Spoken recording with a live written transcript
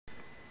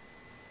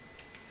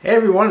Hey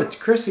everyone, it's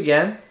Chris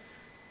again.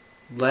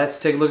 Let's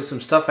take a look at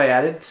some stuff I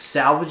added,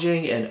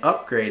 salvaging and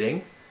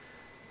upgrading.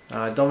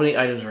 Don't have any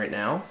items right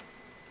now,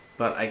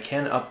 but I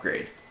can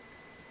upgrade.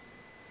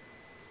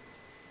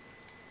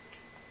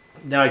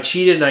 Now I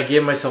cheated and I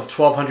gave myself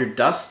 1200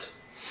 dust.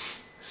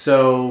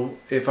 So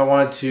if I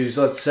wanted to,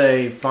 let's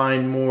say,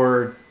 find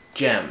more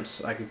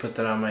gems, I could put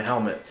that on my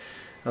helmet.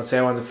 Let's say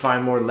I wanted to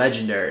find more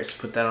legendaries,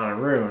 put that on a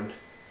rune.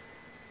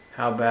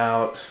 How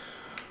about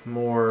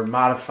more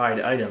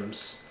modified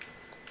items?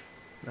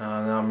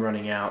 Now I'm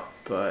running out,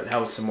 but how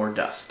about some more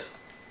dust?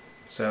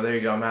 So there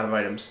you go, I'm out of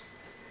items.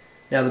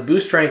 Now the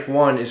boost rank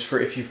 1 is for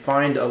if you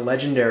find a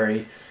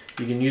legendary,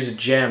 you can use a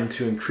gem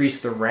to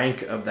increase the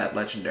rank of that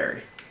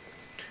legendary.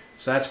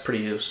 So that's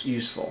pretty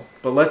useful.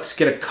 But let's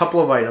get a couple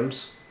of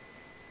items,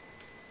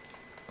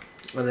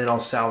 and then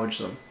I'll salvage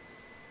them.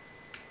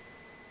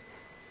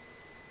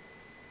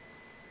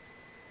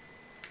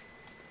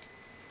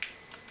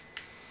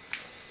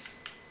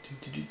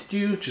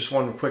 Just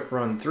one quick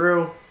run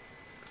through.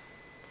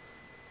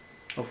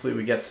 Hopefully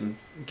we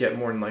get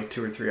more than like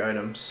 2 or 3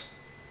 items.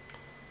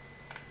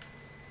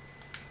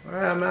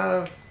 I'm out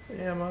of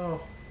ammo.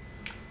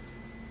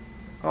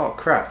 Oh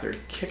crap, they're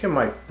kicking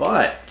my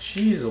butt.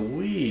 Jeez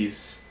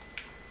Louise.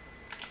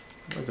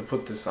 I have to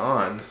put this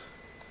on.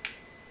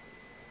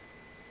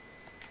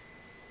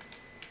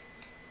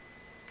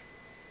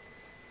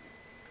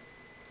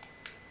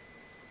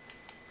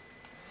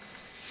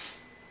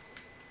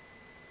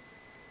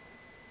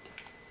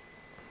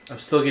 I'm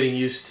still getting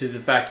used to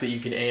the fact that you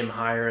can aim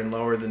higher and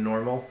lower than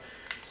normal.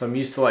 So I'm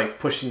used to like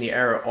pushing the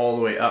arrow all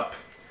the way up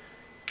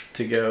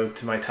to go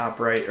to my top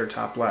right or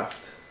top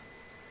left.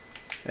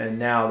 And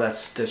now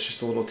that's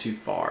just a little too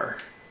far.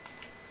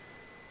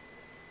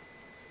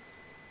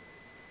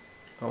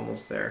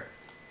 Almost there.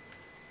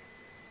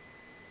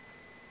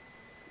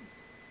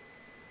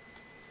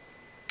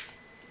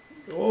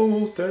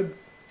 Almost dead.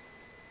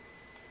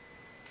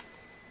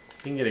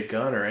 Didn't get a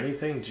gun or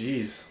anything?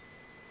 Jeez.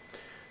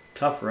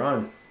 Tough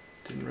run.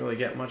 Didn't really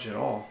get much at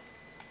all.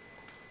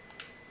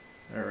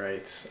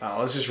 Alright,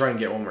 let's just run and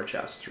get one more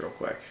chest real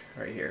quick,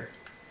 right here.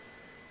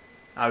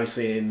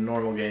 Obviously in a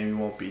normal game you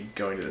won't be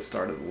going to the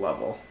start of the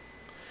level.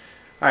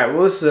 Alright,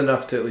 well this is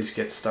enough to at least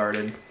get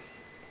started.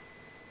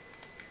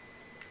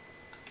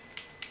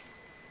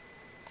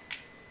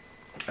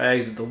 I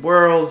exit the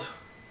world,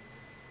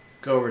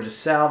 go over to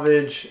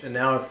salvage, and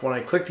now when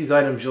I click these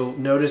items you'll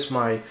notice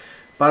my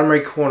bottom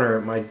right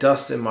corner, my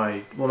dust and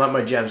my, well not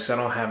my gems because I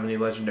don't have any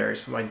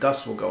legendaries, but my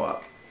dust will go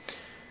up.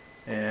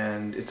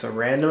 And it's a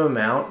random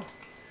amount.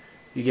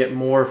 You get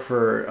more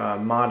for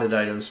modded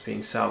items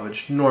being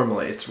salvaged.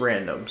 Normally it's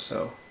random,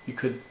 so you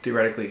could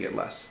theoretically get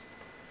less.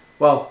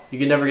 Well, you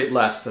can never get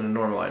less than a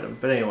normal item,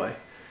 but anyway.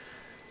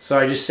 So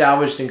I just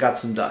salvaged and got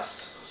some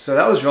dust. So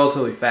that was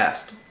relatively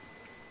fast.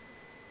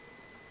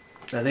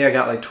 I think I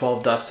got like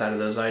 12 dust out of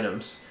those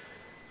items.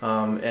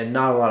 And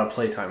not a lot of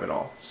playtime at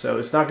all. So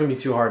it's not going to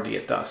be too hard to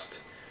get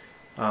dust.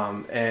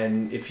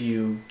 And if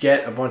you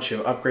get a bunch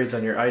of upgrades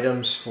on your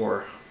items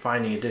for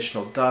finding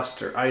additional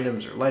dust or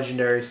items or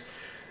legendaries,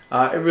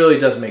 it really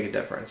does make a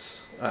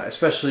difference.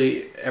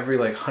 Especially every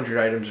like 100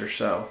 items or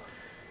so,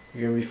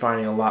 you're going to be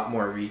finding a lot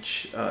more of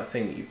each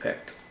thing that you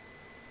picked.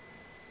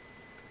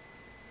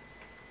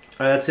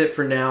 That's it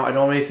for now. I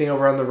don't have anything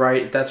over on the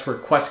right. That's where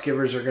quest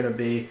givers are going to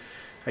be.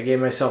 I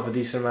gave myself a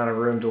decent amount of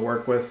room to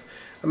work with.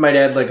 I might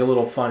add like a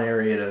little fun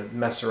area to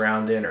mess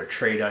around in or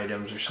trade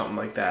items or something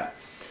like that.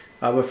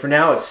 But for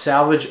now it's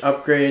salvage,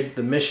 upgrade,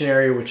 the mission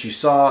area which you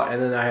saw,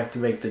 and then I have to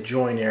make the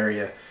join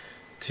area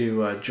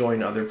to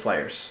join other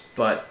players.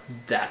 But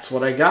that's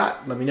what I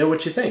got. Let me know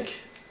what you think.